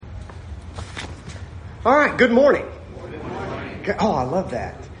All right, good morning. Oh, I love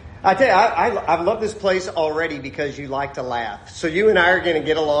that. I tell you, I love this place already because you like to laugh. So you and I are going to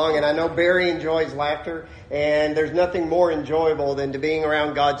get along, and I know Barry enjoys laughter, and there's nothing more enjoyable than to being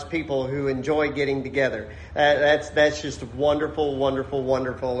around God's people who enjoy getting together. That's just wonderful, wonderful,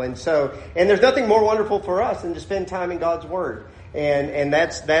 wonderful. And there's nothing more wonderful for us than to spend time in God's Word. And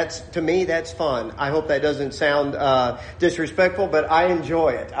that's to me, that's fun. I hope that doesn't sound disrespectful, but I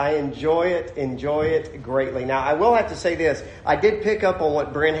enjoy it. I enjoy it greatly. Now, I will have to say this. I did pick up on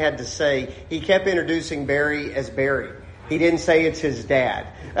what Brent had to say. He kept introducing Barry as Barry. He didn't say it's his dad.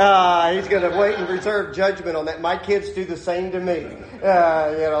 He's going to wait and reserve judgment on that. My kids do the same to me.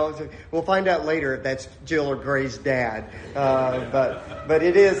 We'll find out later if that's Jill or Gray's dad. But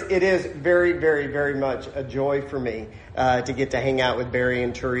it is very, very, very much a joy for me to get to hang out with Barry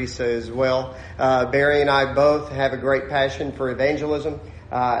and Teresa as well. Barry and I both have a great passion for evangelism.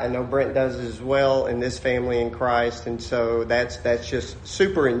 I know Brent does as well in this family in Christ. And so that's just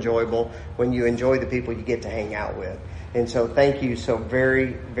super enjoyable when you enjoy the people you get to hang out with. And so thank you so very,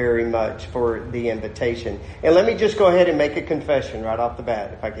 very much for the invitation. And let me just go ahead and make a confession right off the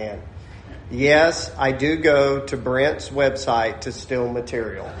bat, if I can. Yes, I do go to Brent's website to steal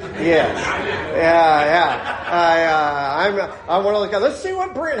material. Yes. Yeah. I want to look at, let's see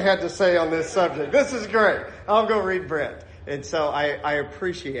what Brent had to say on this subject. This is great. I'll go read Brent. And so I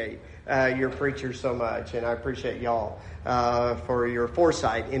appreciate your preacher so much, and I appreciate y'all for your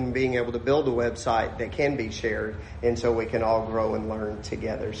foresight in being able to build a website that can be shared, and so we can all grow and learn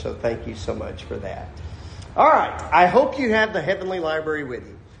together. So thank you so much for that. All right, I hope you have the Heavenly Library with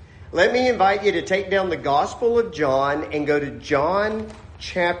you. Let me invite you to take down the Gospel of John and go to John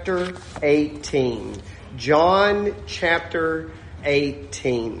chapter 18. John chapter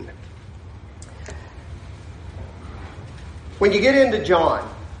 18. When you get into John,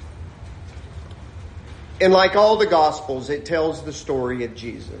 and like all the Gospels, it tells the story of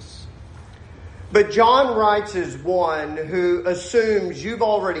Jesus. But John writes as one who assumes you've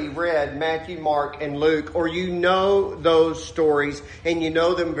already read Matthew, Mark, and Luke, or you know those stories and you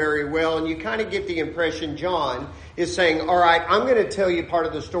know them very well, and you kind of get the impression John is saying, all right, I'm going to tell you part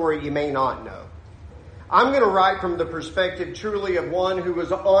of the story you may not know. I'm going to write from the perspective truly of one who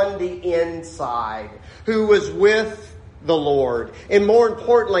was on the inside, who was with the Lord. And more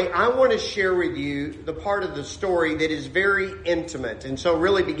importantly, I want to share with you the part of the story that is very intimate. And so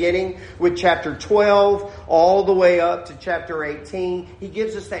really beginning with chapter 12 all the way up to chapter 18, he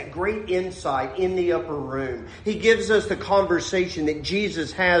gives us that great insight in the upper room. He gives us the conversation that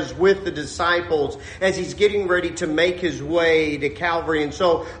Jesus has with the disciples as he's getting ready to make his way to Calvary. And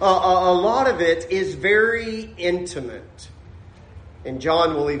so a lot of it is very intimate. And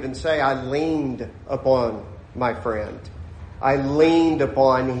John will even say, I leaned upon my friend. I leaned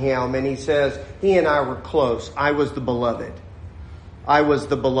upon him. And he says, he and I were close. I was the beloved. I was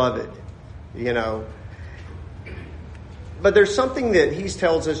the beloved, you know. But there's something that he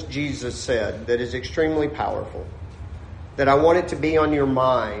tells us Jesus said that is extremely powerful, that I want it to be on your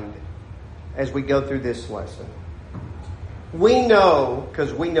mind as we go through this lesson. We know,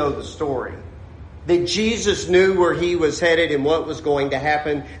 because we know the story, that Jesus knew where he was headed and what was going to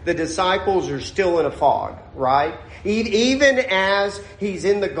happen. The disciples are still in a fog, right? Even as he's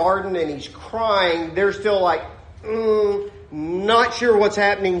in the garden and he's crying, they're still like, not sure what's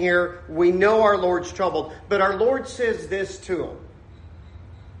happening here. We know our Lord's troubled. But our Lord says this to them.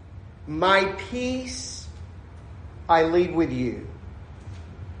 My peace I leave with you.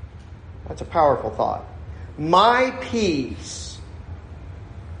 That's a powerful thought. My peace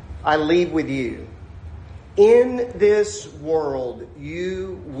I leave with you. In this world,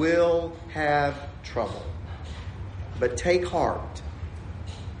 you will have trouble. But take heart.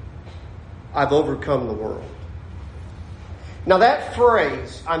 I've overcome the world. Now that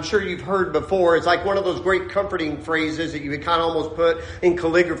phrase, I'm sure you've heard before, it's like one of those great comforting phrases that you would kind of almost put in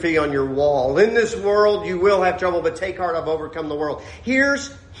calligraphy on your wall. In this world, you will have trouble, but take heart, I've overcome the world. Here's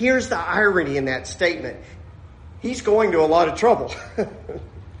the irony in that statement. He's going to a lot of trouble.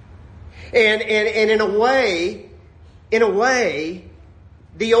 And in a way,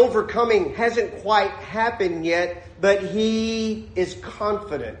 the overcoming hasn't quite happened yet, but he is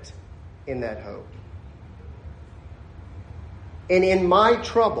confident in that hope. And in my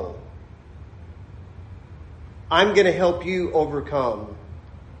trouble, I'm going to help you overcome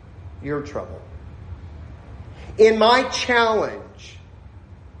your trouble. In my challenge,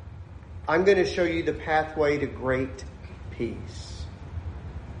 I'm going to show you the pathway to great peace.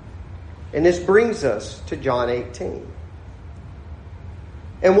 And this brings us to John 18.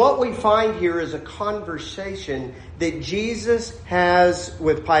 And what we find here is a conversation that Jesus has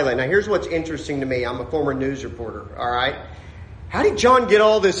with Pilate. Now, here's what's interesting to me. I'm a former news reporter, all right? How did John get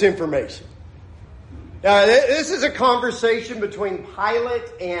all this information? This is a conversation between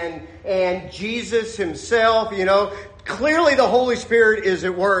Pilate and Jesus himself, you know. Clearly the Holy Spirit is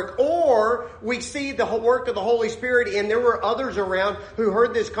at work. Or we see the work of the Holy Spirit, and there were others around who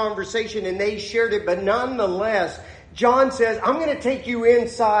heard this conversation and they shared it. But nonetheless, John says, I'm going to take you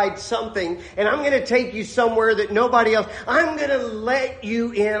inside something, and I'm going to take you somewhere that nobody else. I'm going to let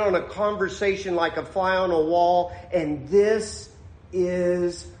you in on a conversation like a fly on a wall. And this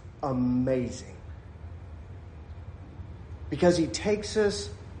is amazing. Because he takes us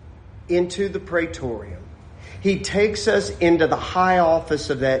into the praetorium. He takes us into the high office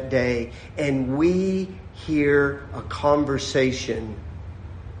of that day, and we hear a conversation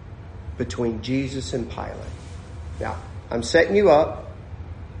between Jesus and Pilate. Now, I'm setting you up,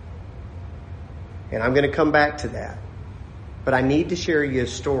 and I'm going to come back to that. But I need to share you a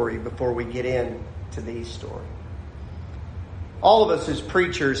story before we get into these stories. All of us as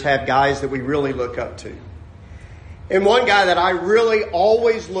preachers have guys that we really look up to. And one guy that I really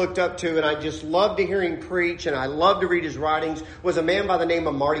always looked up to, and I just loved to hear him preach, and I loved to read his writings, was a man by the name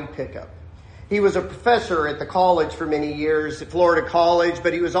of Marty Pickup. He was a professor at the college for many years, at Florida College,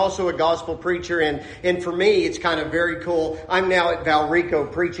 but he was also a gospel preacher. And for me, it's kind of very cool. I'm now at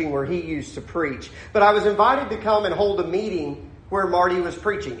Valrico preaching where he used to preach. But I was invited to come and hold a meeting where Marty was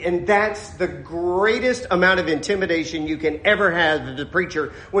preaching. And that's the greatest amount of intimidation you can ever have as a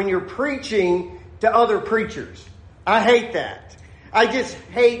preacher when you're preaching to other preachers. I hate that. I just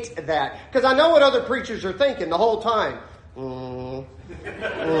hate that. Because I know what other preachers are thinking the whole time. Now,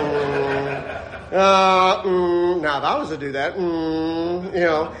 if I was to do that, you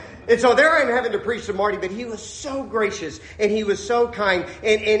know. And so there I am having to preach to Marty, but he was so gracious and he was so kind.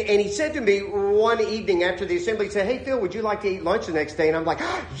 And he said to me one evening after the assembly, he said, "Hey, Phil, would you like to eat lunch the next day?" And I'm like,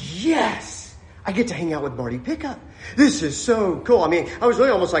 yes! I get to hang out with Marty Pickup. This is so cool. I mean, I was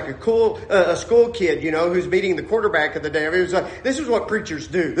really almost like a school kid, you know, who's meeting the quarterback of the day. I mean, it was like, this is what preachers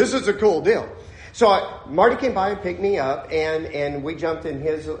do. This is a cool deal. So Marty came by and picked me up, and we jumped in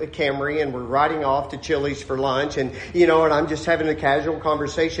his Camry, and we're riding off to Chili's for lunch, and you know, and I'm just having a casual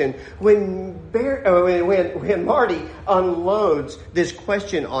conversation when Marty unloads this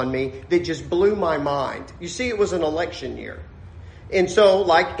question on me that just blew my mind. You see, it was an election year. And so,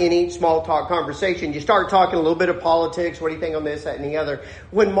 like any small talk conversation, you start talking a little bit of politics. What do you think on this, that, and the other?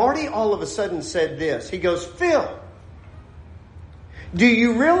 When Marty all of a sudden said this, he goes, "Phil, do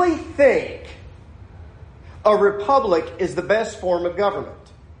you really think a republic is the best form of government?"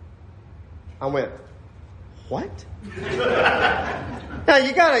 I went, "What?" Now,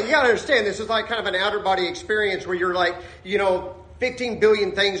 you gotta understand, this is like kind of an outer body experience where you're like, you know, 15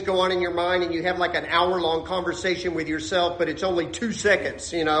 billion things go on in your mind and you have like an hour-long conversation with yourself, but it's only 2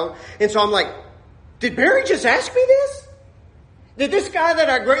 seconds, you know? And so I'm like, did Barry just ask me this? Did this guy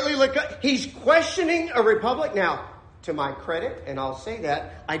that I greatly look up, he's questioning a republic? Now, to my credit, and I'll say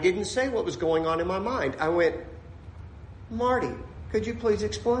that, I didn't say what was going on in my mind. I went, "Marty, could you please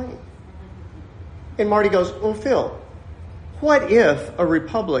explain?" And Marty goes, "Well, Phil, what if a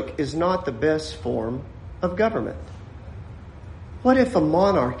republic is not the best form of government? What if a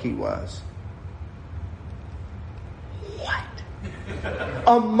monarchy was?" What?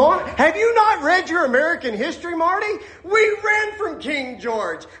 Have you not read your American history, Marty? We ran from King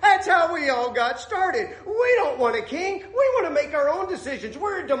George. That's how we all got started. We don't want a king. We want to make our own decisions.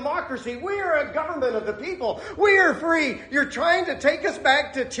 We're a democracy. We are a government of the people. We are free. You're trying to take us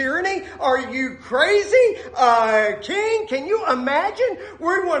back to tyranny? Are you crazy? A king? Can you imagine?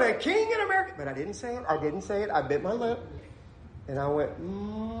 We want a king in America. But I didn't say it. I bit my lip. And I went,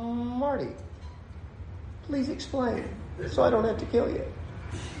 "Marty, please explain so I don't have to kill you."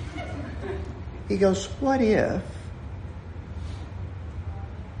 He goes, What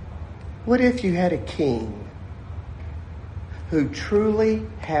if you had a king who truly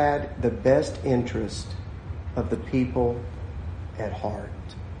had the best interest of the people at heart?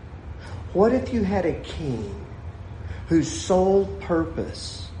 What if you had a king whose sole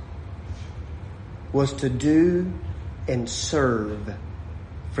purpose was to do and serve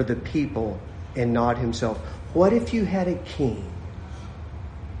for the people and not himself? What if you had a king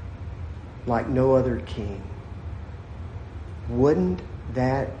like no other king? Wouldn't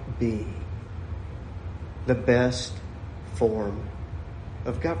that be the best form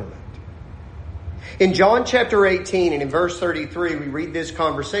of government? In John chapter 18 and in verse 33, we read this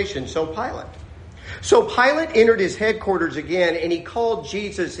conversation. So Pilate entered his headquarters again, and he called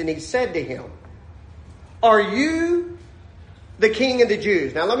Jesus and he said to him, "Are you the King of the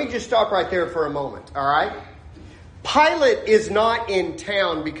Jews. Now let me just stop right there for a moment, all right? Pilate is not in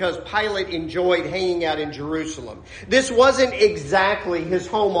town because Pilate enjoyed hanging out in Jerusalem. This wasn't exactly his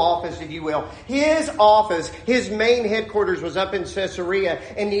home office, if you will. His office, his main headquarters was up in Caesarea.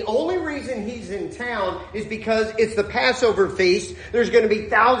 And the only reason he's in town is because it's the Passover feast. There's going to be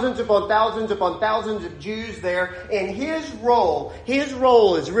thousands upon thousands upon thousands of Jews there. And his role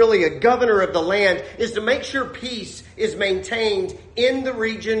as really a governor of the land is to make sure peace is maintained in the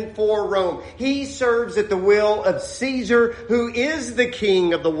region for Rome. He serves at the will of Caesar, who is the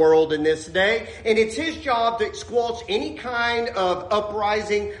king of the world in this day. And it's his job to squelch any kind of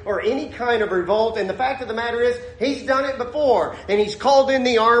uprising or any kind of revolt. And the fact of the matter is, he's done it before. And he's called in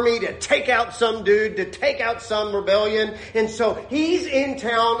the army to take out some dude, to take out some rebellion. And so he's in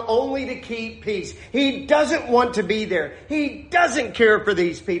town only to keep peace. He doesn't want to be there. He doesn't care for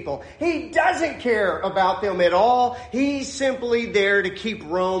these people. He doesn't care about them at all. He's simply there to keep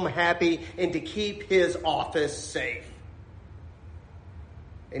Rome happy and to keep his office safe.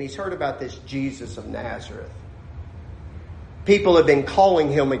 And he's heard about this Jesus of Nazareth. People have been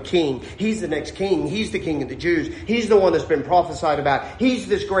calling him a king. He's the next king. He's the King of the Jews. He's the one that's been prophesied about. He's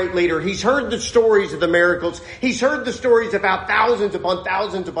this great leader. He's heard the stories of the miracles. He's heard the stories about thousands upon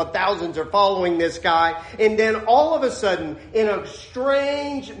thousands upon thousands are following this guy. And then all of a sudden, in a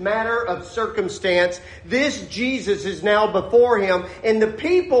strange matter of circumstance, this Jesus is now before him. And the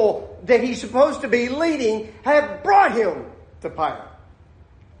people that he's supposed to be leading have brought him to Pilate.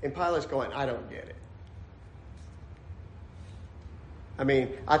 And Pilate's going, I don't get it. I mean,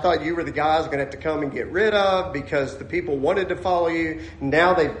 I thought you were the guy I was going to have to come and get rid of because the people wanted to follow you.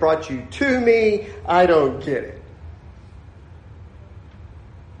 Now they've brought you to me. I don't get it.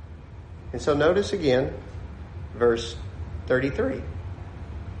 And so notice again, verse 33.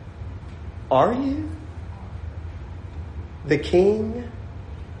 Are you the King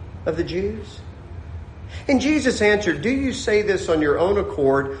of the Jews? And Jesus answered, do you say this on your own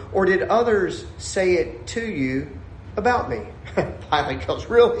accord, or did others say it to you about me? Pilate goes,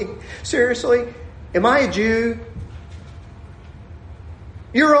 really? Seriously? Am I a Jew?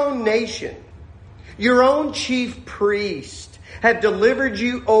 Your own nation, your own chief priest have delivered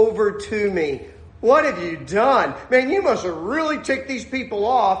you over to me. What have you done? Man, you must have really ticked these people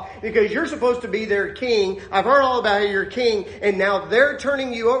off because you're supposed to be their king. I've heard all about how you're king, and now they're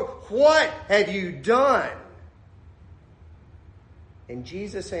turning you over. What have you done? And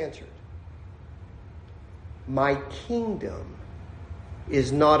Jesus answered, my kingdom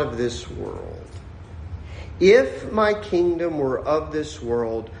is not of this world. If my kingdom were of this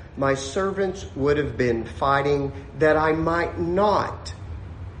world, my servants would have been fighting that I might not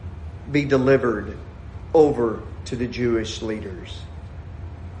be delivered over to the Jewish leaders.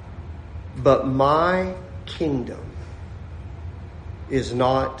 But my kingdom is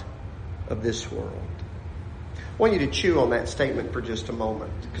not of this world. I want you to chew on that statement for just a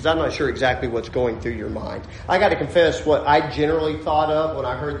moment, because I'm not sure exactly what's going through your mind. I got to confess what I generally thought of when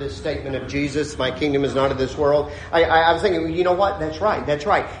I heard this statement of Jesus, my kingdom is not of this world. I was thinking, you know what? That's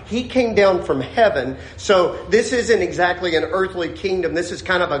right. He came down from heaven, so this isn't exactly an earthly kingdom. This is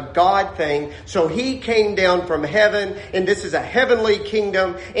kind of a God thing. So he came down from heaven, and this is a heavenly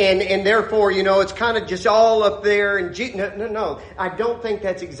kingdom, and therefore, it's kind of just all up there. And no. I don't think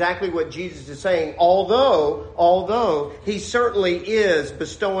that's exactly what Jesus is saying, although he certainly is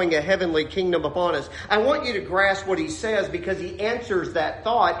bestowing a heavenly kingdom upon us. I want you to grasp what he says because he answers that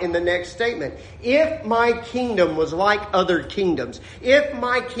thought in the next statement. If my kingdom was like other kingdoms, if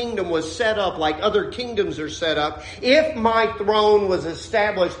my kingdom was set up like other kingdoms are set up, if my throne was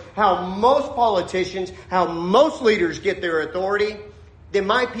established how most politicians, how most leaders get their authority, then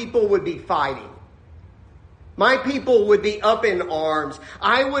my people would be fighting. My people would be up in arms.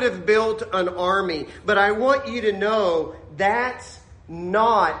 I would have built an army. But I want you to know that's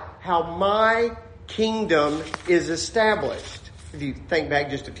not how my kingdom is established. If you think back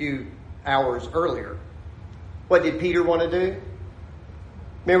just a few hours earlier, what did Peter want to do?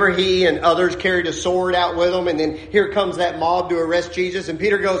 Remember, he and others carried a sword out with them, and then here comes that mob to arrest Jesus, and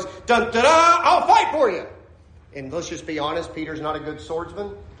Peter goes, dun, da, da, I'll fight for you. And let's just be honest, Peter's not a good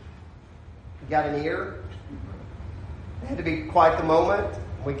swordsman. He got an ear. It had to be quite the moment.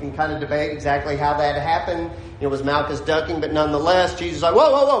 We can kind of debate exactly how that happened. Was Malchus ducking? But nonetheless, Jesus is like,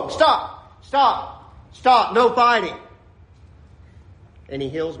 whoa, stop, no fighting. And he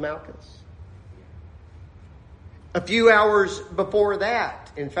heals Malchus. A few hours before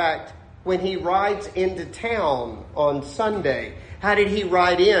that, in fact, when he rides into town on Sunday? How did he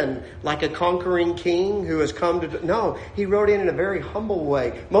ride in? Like a conquering king who has come to... No, he rode in a very humble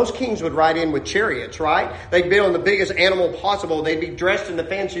way. Most kings would ride in with chariots, right? They'd be on the biggest animal possible. They'd be dressed in the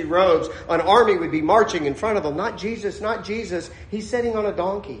fancy robes. An army would be marching in front of them. Not Jesus, not Jesus. He's sitting on a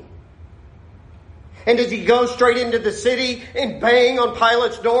donkey. And does he go straight into the city and bang on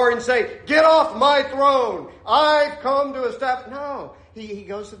Pilate's door and say, "Get off my throne. I've come to establish..." No, he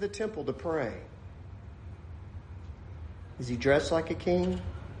goes to the temple to pray. Is he dressed like a king?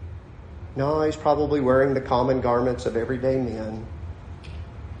 No, he's probably wearing the common garments of everyday men.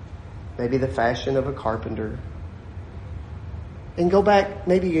 Maybe the fashion of a carpenter. And go back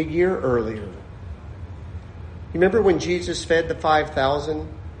maybe a year earlier. You remember when Jesus fed the 5,000?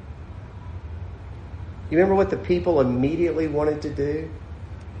 You remember what the people immediately wanted to do?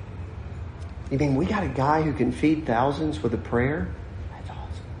 You mean we got a guy who can feed thousands with a prayer? That's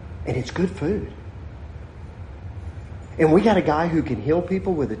awesome. And it's good food. And we got a guy who can heal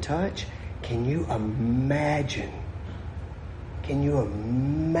people with a touch. Can you imagine? Can you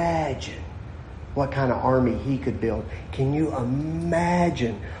imagine what kind of army he could build? Can you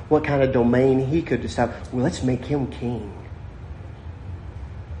imagine what kind of domain he could establish? Well, let's make him king.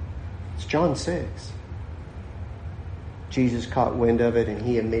 It's John 6. Jesus caught wind of it and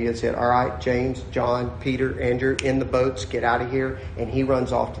he immediately said, "All right, James, John, Peter, Andrew, in the boats, get out of here." And he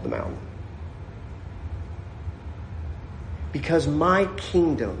runs off to the mountain. Because my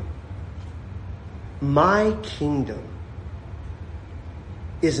kingdom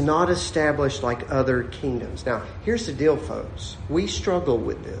is not established like other kingdoms. Now, here's the deal, folks. We struggle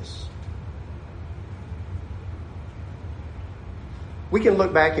with this. We can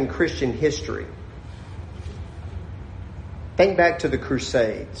look back in Christian history. Think back to the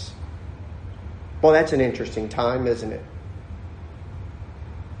Crusades. Well, that's an interesting time, isn't it?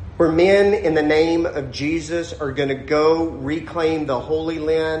 Where men in the name of Jesus are going to go reclaim the Holy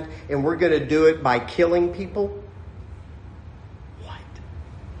Land, and we're going to do it by killing people? What?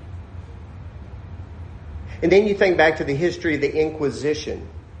 And then you think back to the history of the Inquisition,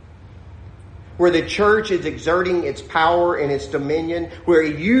 where the church is exerting its power and its dominion, where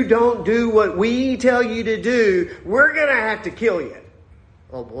you don't do what we tell you to do, we're going to have to kill you.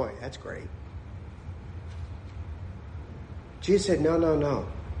 Oh boy, that's great. Jesus said, no.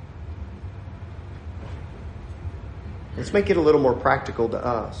 Let's make it a little more practical to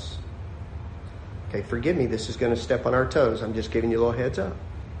us. Okay, forgive me, this is going to step on our toes. I'm just giving you a little heads up.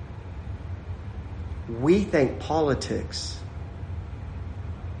 We think politics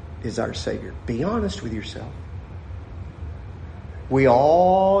is our Savior. Be honest with yourself. We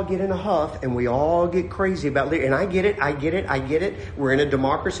all get in a huff and we all get crazy about it. And I get it. We're in a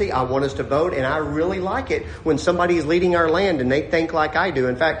democracy. I want us to vote. And I really like it when somebody is leading our land and they think like I do.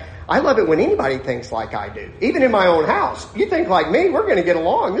 In fact, I love it when anybody thinks like I do. Even in my own house. You think like me, we're going to get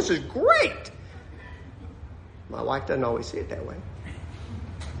along. This is great. My wife doesn't always see it that way.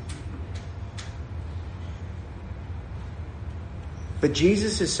 But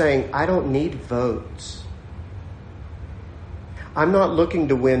Jesus is saying, I don't need votes. I'm not looking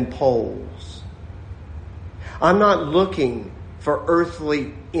to win polls. I'm not looking for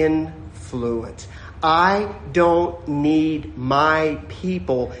earthly influence. I don't need my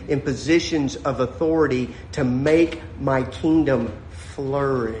people in positions of authority to make my kingdom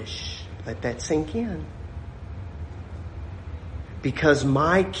flourish. Let that sink in. Because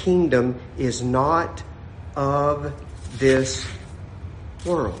my kingdom is not of this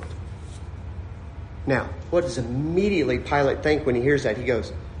world. Now, what does immediately Pilate think when he hears that? He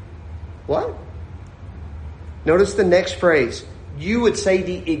goes, what? Notice the next phrase. You would say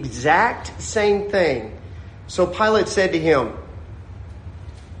the exact same thing. So Pilate said to him,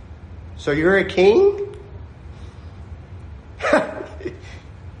 so you're a king?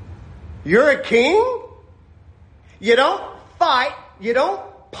 You're a king? You don't fight. You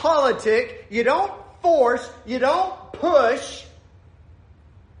don't politic. You don't force. You don't push.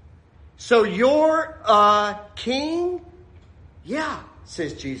 So you're a king? Yeah,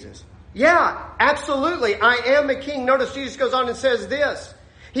 says Jesus. Yeah, absolutely. I am a king. Notice Jesus goes on and says this.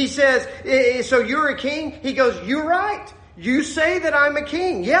 He says, so you're a king? He goes, you're right. You say that I'm a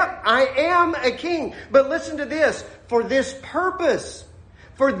king. Yep, I am a king. But listen to this. For this purpose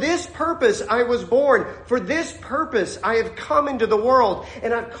I was born. For this purpose I have come into the world.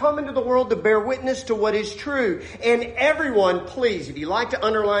 And I've come into the world to bear witness to what is true. And everyone, please, if you like to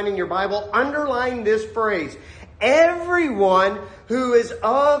underline in your Bible, underline this phrase. Everyone who is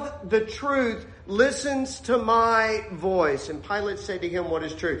of the truth listens to my voice. And Pilate said to him, what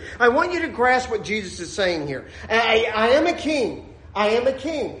is true? I want you to grasp what Jesus is saying here. I am a king. I am a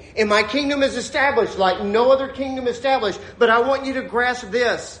king. And my kingdom is established like no other kingdom established. But I want you to grasp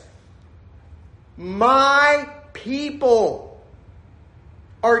this. My people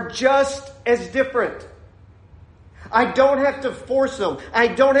are just as different. I don't have to force them. I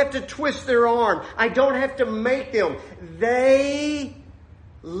don't have to twist their arm. I don't have to make them. They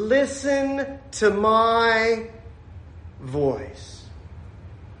listen to my voice.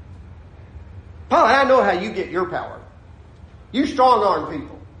 Paul, I know how you get your power. You strong arm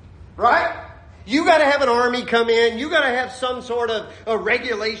people, right? You got to have an army come in. You got to have some sort of a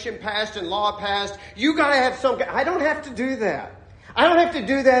regulation passed and law passed. You got to have some. I don't have to do that. I don't have to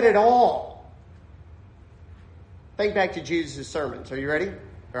do that at all. Think back to Jesus' sermons. Are you ready? All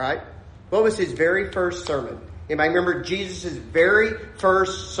right. What was his very first sermon? Anybody remember Jesus' very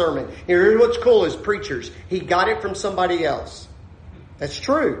first sermon? Here's what's cool as preachers. He got it from somebody else. That's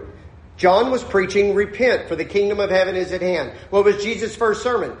true. John was preaching, repent, for the kingdom of heaven is at hand. What was Jesus' first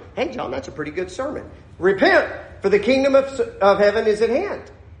sermon? Hey, John, that's a pretty good sermon. Repent, for the kingdom of heaven is at hand.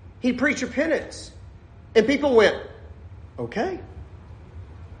 He preached repentance. And people went, okay.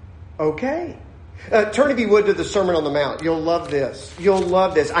 Okay. Turn, if you would, to the Sermon on the Mount. You'll love this. You'll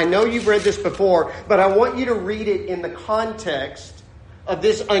love this. I know you've read this before, but I want you to read it in the context of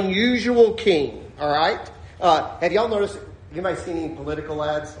this unusual king. All right? Have y'all noticed, anybody seen any political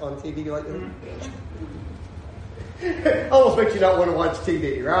ads on TV lately? Almost makes you not want to watch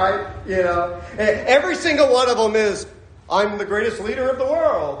TV, right? You know, every single one of them is, I'm the greatest leader of the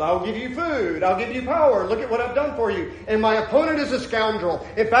world. I'll give you food. I'll give you power. Look at what I've done for you. And my opponent is a scoundrel.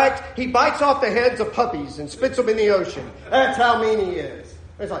 In fact, he bites off the heads of puppies and spits them in the ocean. That's how mean he is.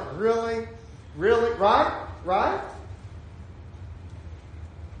 It's like, really? Really? Right? Right?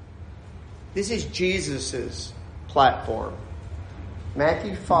 This is Jesus's platform.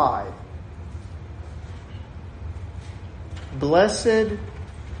 Matthew 5. Blessed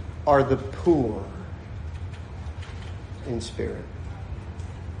are the poor in spirit.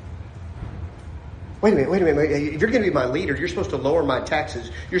 Wait a minute. If you're going to be my leader, you're supposed to lower my taxes.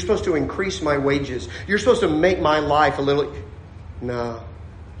 You're supposed to increase my wages. You're supposed to make my life a little... No,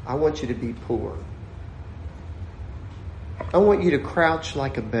 I want you to be poor. I want you to crouch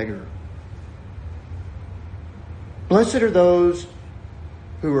like a beggar. Blessed are those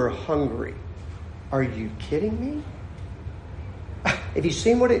who are hungry. Are you kidding me? Have you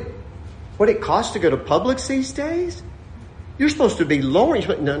seen what it costs to go to Publix these days? You're supposed to be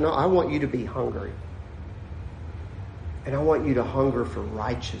lowering. No, I want you to be hungry. And I want you to hunger for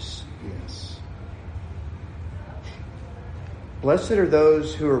righteousness. Blessed are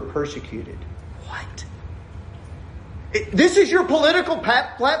those who are persecuted. What? This is your political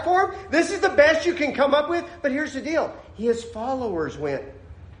platform? This is the best you can come up with? But here's the deal. His followers went,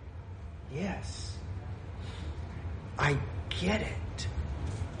 yes, I get it.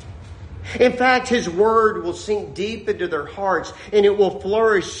 In fact, his word will sink deep into their hearts, and it will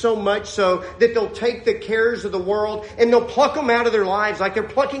flourish so much so that they'll take the cares of the world and they'll pluck them out of their lives like they're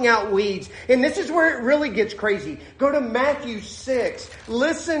plucking out weeds. And this is where it really gets crazy. Go to Matthew 6.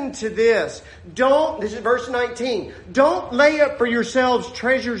 Listen to this. This is verse 19. Don't lay up for yourselves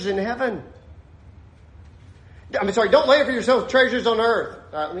treasures in heaven. Don't lay up for yourselves treasures on earth.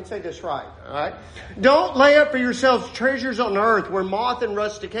 All right, let me say this right. All right. Don't lay up for yourselves treasures on earth where moth and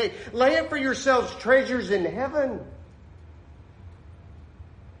rust decay. Lay up for yourselves treasures in heaven. In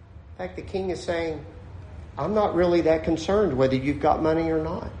fact, the king is saying, I'm not really that concerned whether you've got money or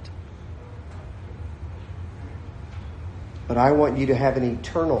not. But I want you to have an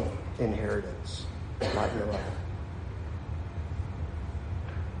eternal inheritance like no other.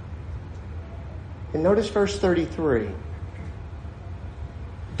 And notice verse 33.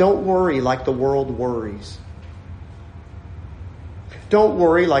 Don't worry like the world worries. Don't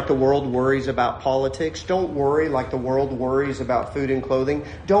worry like the world worries about politics. Don't worry like the world worries about food and clothing.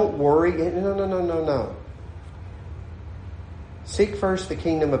 Don't worry. No. Seek first the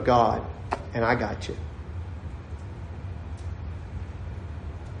kingdom of God, and I got you.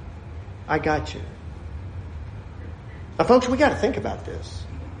 I got you. Now, folks, we got to think about this.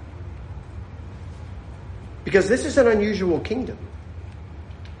 Because this is an unusual kingdom.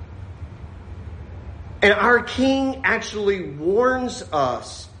 And our king actually warns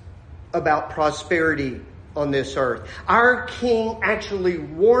us about prosperity on this earth. Our king actually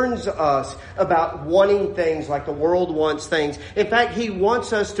warns us about wanting things like the world wants things. In fact, he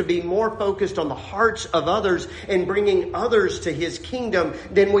wants us to be more focused on the hearts of others and bringing others to his kingdom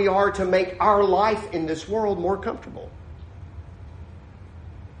than we are to make our life in this world more comfortable.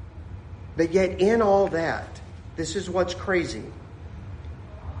 But yet in all that, this is what's crazy.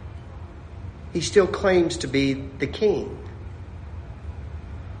 He still claims to be the king.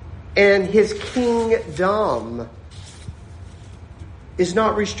 And his kingdom is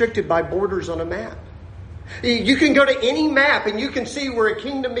not restricted by borders on a map. You can go to any map and you can see where a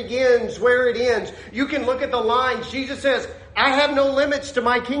kingdom begins, where it ends. You can look at the lines. Jesus says, I have no limits to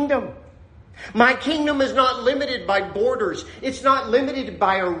my kingdom. My kingdom is not limited by borders. It's not limited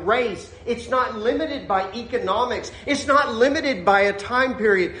by a race. It's not limited by economics. It's not limited by a time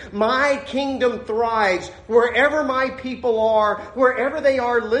period. My kingdom thrives wherever my people are, wherever they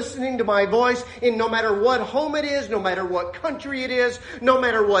are listening to my voice, and no matter what home it is, no matter what country it is, no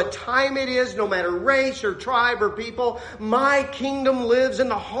matter what time it is, no matter race or tribe or people, my kingdom lives in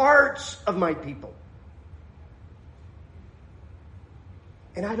the hearts of my people.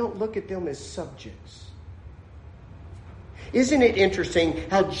 And I don't look at them as subjects. Isn't it interesting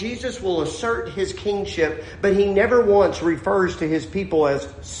how Jesus will assert his kingship, but he never once refers to his people as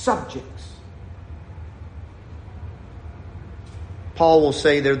subjects? Paul will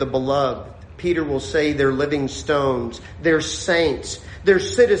say they're the beloved. Peter will say they're living stones. They're saints. They're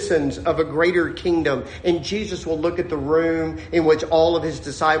citizens of a greater kingdom. And Jesus will look at the room in which all of his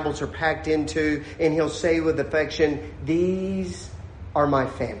disciples are packed into, and he'll say with affection, these are my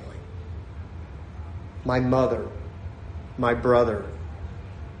family, my mother, my brother,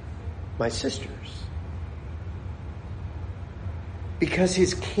 my sisters. Because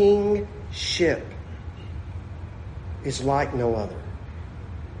his kingship is like no other.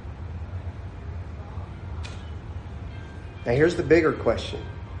 Now here's the bigger question.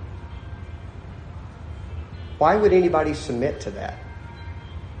 Why would anybody submit to that?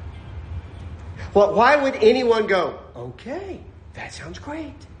 Well, why would anyone go, okay, that sounds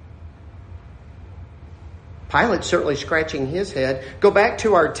great? Pilate's certainly scratching his head. Go back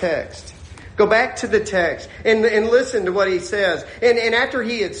to our text. Go back to the text and listen to what he says. And after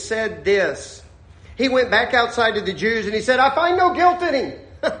he had said this, he went back outside to the Jews and he said, I find no guilt in him.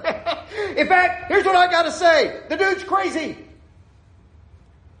 In fact, here's what I got to say. The dude's crazy.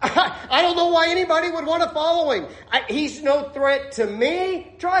 I don't know why anybody would want to follow him. He's no threat to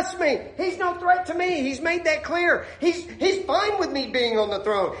me. Trust me. He's no threat to me. He's made that clear. He's fine with me being on the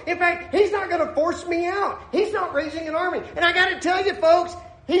throne. In fact, he's not going to force me out. He's not raising an army. And I got to tell you, folks,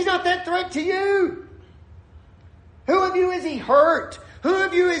 he's not that threat to you. Who of you is he hurt? Who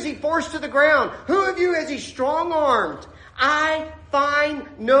of you is he forced to the ground? Who of you is he strong-armed? I find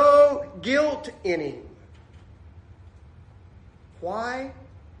no guilt in him. Why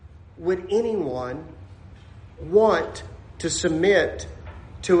would anyone want to submit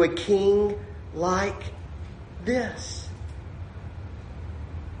to a king like this?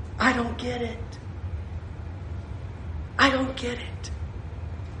 I don't get it. I don't get it.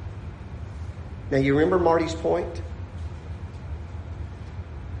 Now you remember Marty's point?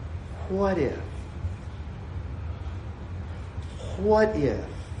 What if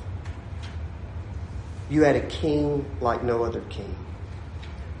you had a king like no other king?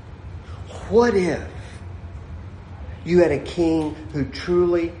 What if you had a king who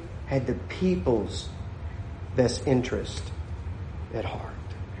truly had the people's best interest at heart?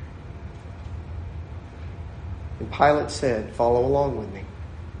 And Pilate said, follow along with me.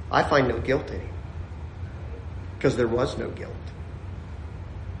 I find no guilt in him. Because there was no guilt.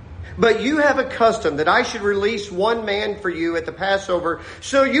 But you have a custom that I should release one man for you at the Passover.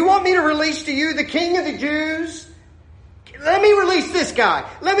 So you want me to release to you the King of the Jews? Let me release this guy.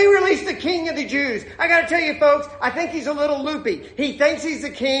 Let me release the King of the Jews. I got to tell you, folks, I think he's a little loopy. He thinks he's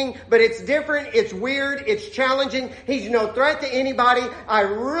the king, but it's different. It's weird. It's challenging. He's no threat to anybody. I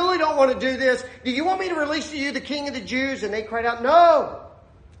really don't want to do this. Do you want me to release to you the King of the Jews? And they cried out, no,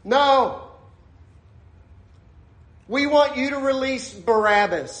 no. We want you to release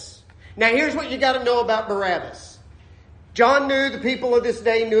Barabbas. Now, here's what you got to know about Barabbas. John knew, the people of this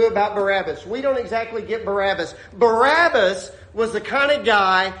day knew about Barabbas. We don't exactly get Barabbas. Barabbas was the kind of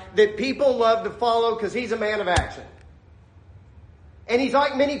guy that people love to follow because he's a man of action. And he's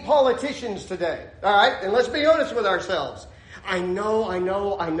like many politicians today. All right? And let's be honest with ourselves. I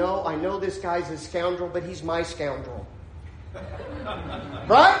know this guy's a scoundrel, but he's my scoundrel.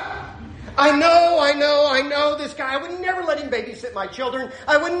 Right? I know this guy. I would never let him babysit my children.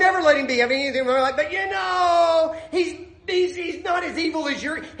 I would never let him be having anything with my life. But you know, he's not as evil as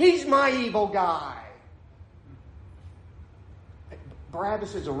he's my evil guy.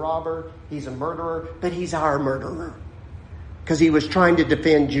 Barabbas is a robber. He's a murderer, but he's our murderer. Because he was trying to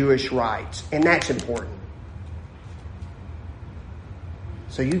defend Jewish rights. And that's important.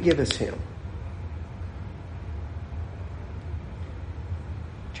 So you give us him.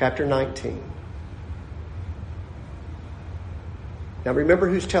 Chapter 19. Now remember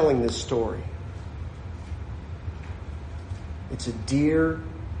who's telling this story. It's a dear,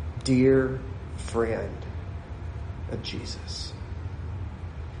 dear friend of Jesus.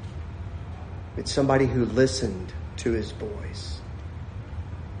 It's somebody who listened to his voice.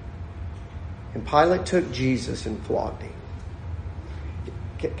 And Pilate took Jesus and flogged him.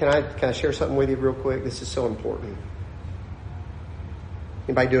 Can I share something with you real quick? This is so important.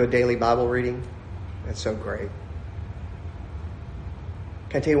 Anybody do a daily Bible reading? That's so great.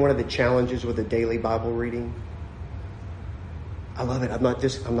 Can I tell you one of the challenges with a daily Bible reading? I love it. I'm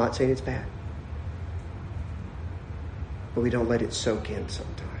not saying it's bad. But we don't let it soak in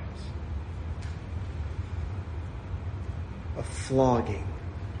sometimes. A flogging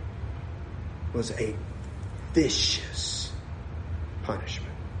was a vicious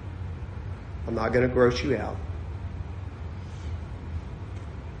punishment. I'm not going to gross you out.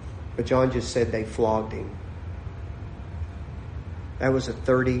 But John just said they flogged him. That was a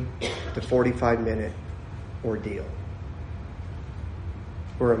 30 to 45 minute ordeal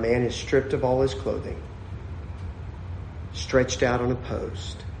where a man is stripped of all his clothing, stretched out on a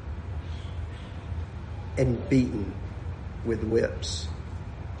post, and beaten with whips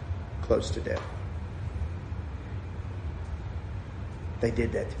close to death. They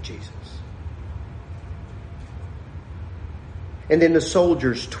did that to Jesus. And then the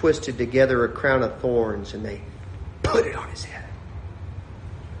soldiers twisted together a crown of thorns and they put it on his head.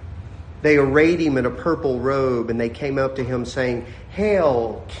 They arrayed him in a purple robe and they came up to him saying,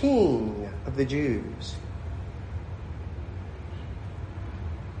 "Hail, King of the Jews."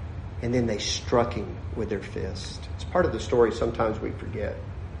 And then they struck him with their fist. It's part of the story sometimes we forget.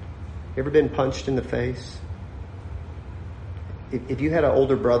 You ever been punched in the face? If you had an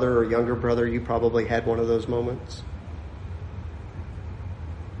older brother or younger brother, you probably had one of those moments.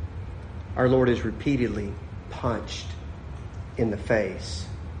 Our Lord is repeatedly punched in the face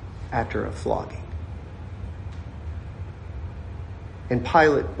after a flogging. And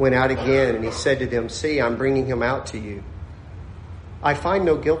Pilate went out again and he said to them, "See, I'm bringing him out to you. I find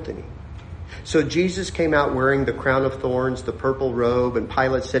no guilt in him." So Jesus came out wearing the crown of thorns, the purple robe, and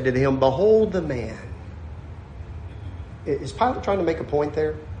Pilate said to him, "Behold the man." Is Pilate trying to make a point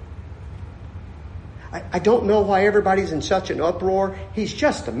there? I don't know why everybody's in such an uproar. He's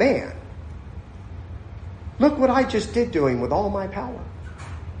just a man. Look what I just did to him with all my power.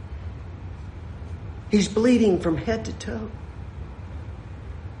 He's bleeding from head to toe.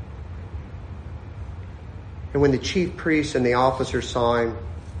 And when the chief priests and the officers saw him,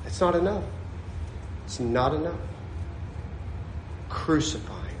 it's not enough. It's not enough.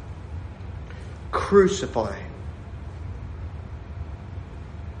 Crucify him. Crucify him.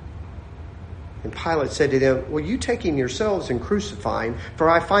 And Pilate said to them, "Well, you take him yourselves and crucify him, for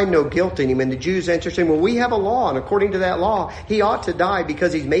I find no guilt in him." And the Jews answered him, "Well, we have a law, and according to that law, he ought to die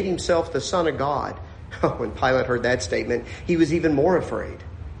because he's made himself the Son of God." When Pilate heard that statement, he was even more afraid.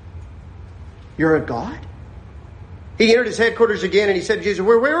 "You're a God?" He entered his headquarters again and he said to Jesus,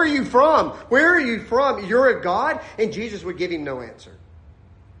 Where are you from? Where are you from? You're a God?" And Jesus would give him no answer.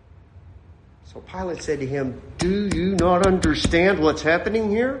 So Pilate said to him, "Do you not understand what's happening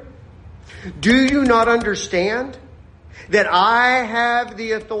here? Do you not understand that I have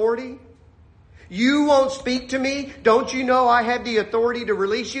the authority? You won't speak to me? Don't you know I have the authority to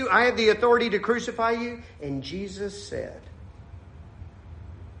release you? I have the authority to crucify you?" And Jesus said,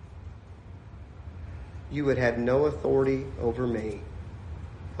 "You would have no authority over me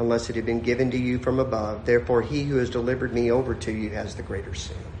unless it had been given to you from above. Therefore, he who has delivered me over to you has the greater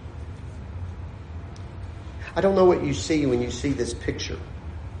sin." I don't know what you see when you see this picture.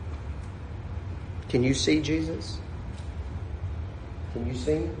 Can you see Jesus? Can you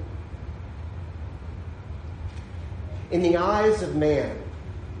see him? In the eyes of man,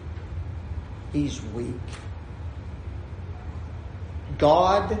 he's weak.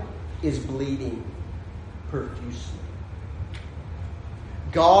 God is bleeding profusely.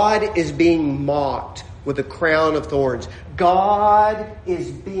 God is being mocked with a crown of thorns. God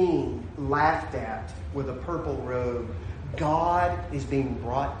is being laughed at with a purple robe. God is being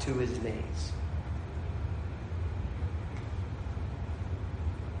brought to his knees.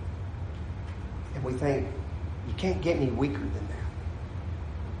 And we think, you can't get any weaker than that.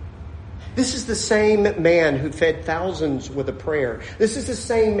 This is the same man who fed thousands with a prayer. This is the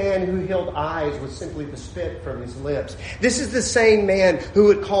same man who healed eyes with simply the spit from his lips. This is the same man who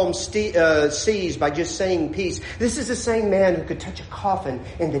would calm seas by just saying peace. This is the same man who could touch a coffin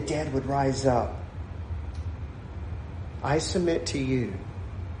and the dead would rise up. I submit to you,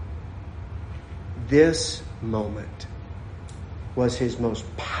 this moment was his most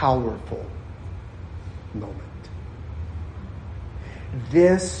powerful moment.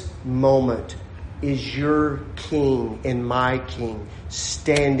 This moment is your king and my king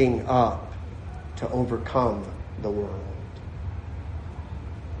standing up to overcome the world.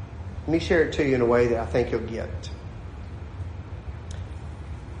 Let me share it to you in a way that I think you'll get.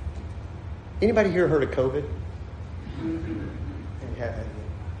 Anybody here heard of COVID? Yeah.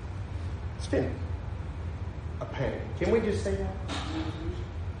 It's been a pain. Can we just say that?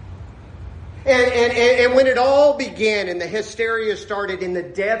 And when it all began and the hysteria started and the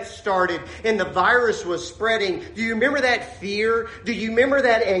death started and the virus was spreading, do you remember that fear? Do you remember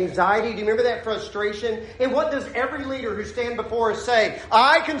that anxiety? Do you remember that frustration? And what does every leader who stands before us say?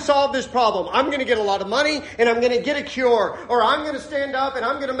 I can solve this problem. I'm going to get a lot of money and I'm going to get a cure. Or I'm going to stand up and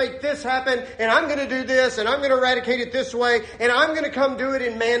I'm going to make this happen and I'm going to do this and I'm going to eradicate it this way and I'm going to come do it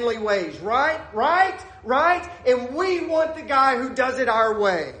in manly ways. Right? Right? Right? And we want the guy who does it our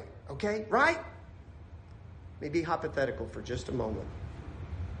way. Okay, right? Let me be hypothetical for just a moment.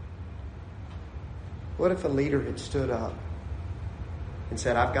 What if a leader had stood up and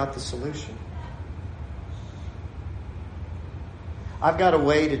said, I've got the solution. I've got a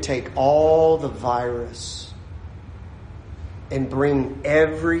way to take all the virus and bring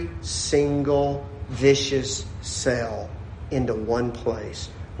every single vicious cell into one place,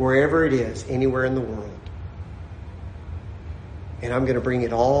 wherever it is, anywhere in the world. And I'm going to bring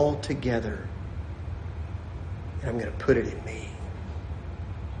it all together. And I'm going to put it in me.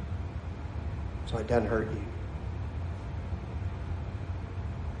 So it doesn't hurt you.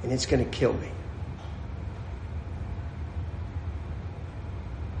 And it's going to kill me.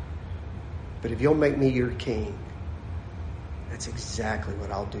 But if you'll make me your king, that's exactly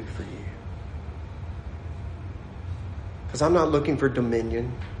what I'll do for you. Because I'm not looking for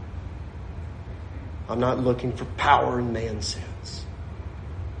dominion. I'm not looking for power in man's sense.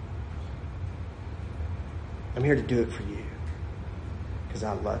 I'm here to do it for you. Because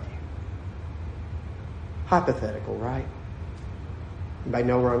I love you. Hypothetical, right? Anybody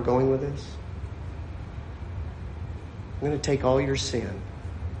know where I'm going with this? I'm going to take all your sin.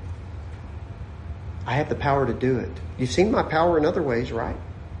 I have the power to do it. You've seen my power in other ways, right?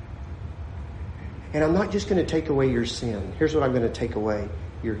 And I'm not just going to take away your sin. Here's what I'm going to take away: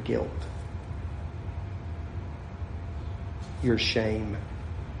 your guilt. Your shame,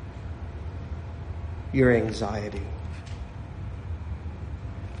 your anxiety.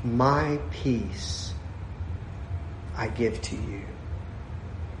 My peace I give to you.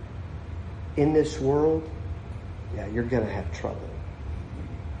 In this world, yeah, you're going to have trouble.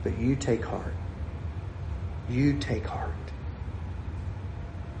 But you take heart. You take heart.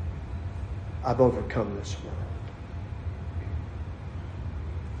 I've overcome this world.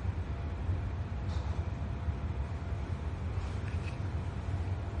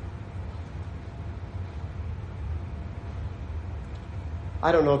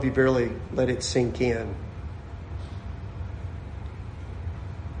 I don't know if you've really let it sink in.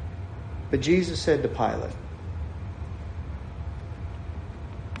 But Jesus said to Pilate,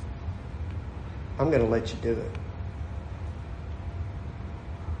 I'm going to let you do it.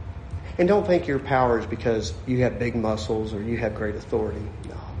 And don't think your power is because you have big muscles or you have great authority.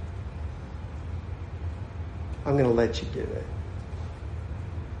 No. I'm going to let you do it.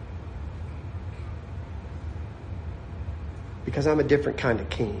 Because I'm a different kind of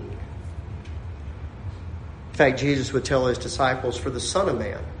king. In fact, Jesus would tell his disciples, for the Son of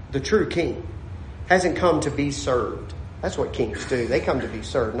Man, the true king, hasn't come to be served. That's what kings do. They come to be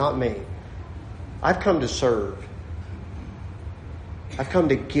served, not me. I've come to serve. I've come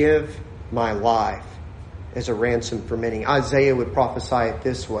to give my life as a ransom for many. Isaiah would prophesy it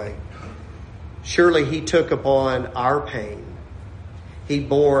this way. Surely he took upon our pain. He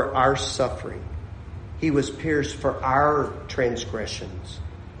bore our suffering. He was pierced for our transgressions.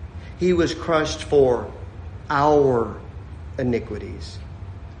 He was crushed for our iniquities.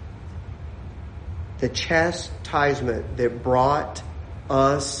 The chastisement that brought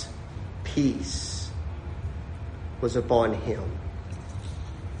us peace was upon him.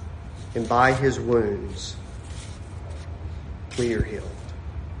 And by his wounds, we are healed.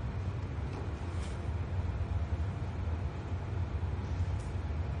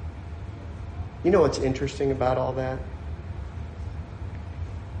 You know what's interesting about all that?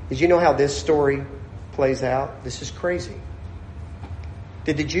 Is you know how this story plays out? This is crazy.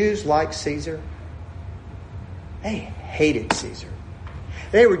 Did the Jews like Caesar? They hated Caesar.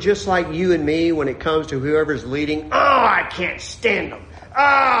 They were just like you and me when it comes to whoever's leading. Oh, I can't stand them.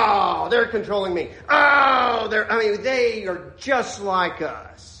 Oh, they're controlling me. Oh, they are just like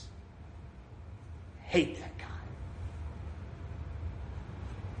us. Hate that guy.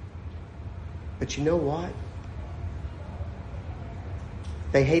 But you know what?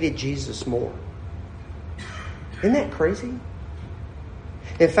 They hated Jesus more. Isn't that crazy?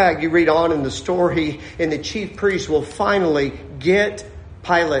 In fact, you read on in the story, and the chief priest will finally get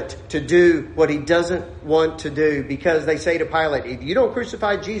Pilate to do what he doesn't want to do, because they say to Pilate, if you don't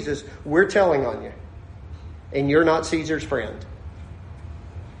crucify Jesus, we're telling on you. And you're not Caesar's friend.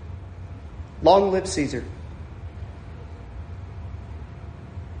 Long live Caesar.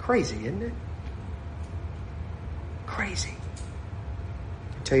 Crazy, isn't it? Crazy.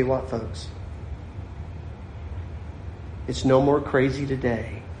 I tell you what, folks. It's no more crazy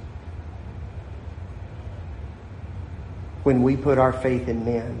today when we put our faith in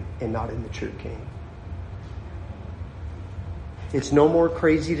men and not in the true King. It's no more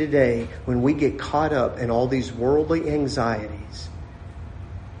crazy today when we get caught up in all these worldly anxieties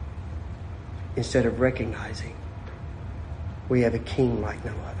instead of recognizing we have a King like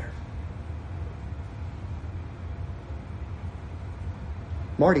no other.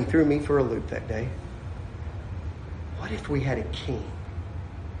 Marty threw me for a loop that day. What if we had a king?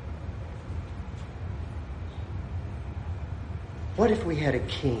 What if we had a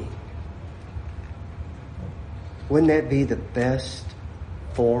king? Wouldn't that be the best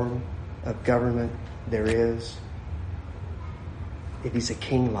form of government there is? If he's a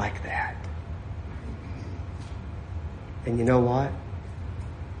king like that. And you know what?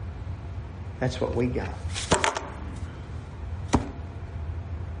 That's what we got.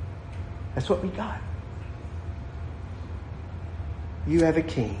 That's what we got. You have a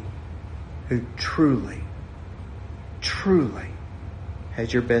king who truly, truly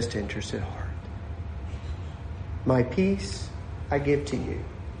has your best interest at heart. My peace I give to you.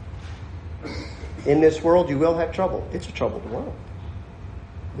 In this world you will have trouble. It's a troubled world.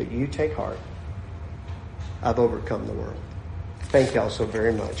 But you take heart. I've overcome the world. Thank you all so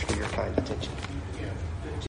very much for your kind attention.